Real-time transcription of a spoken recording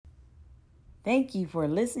Thank you for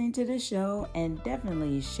listening to the show, and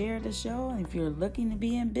definitely share the show. And if you're looking to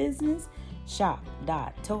be in business,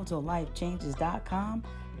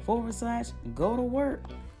 shop.totallifechanges.com/go to work.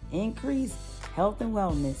 Increase health and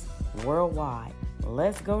wellness worldwide.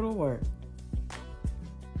 Let's go to work.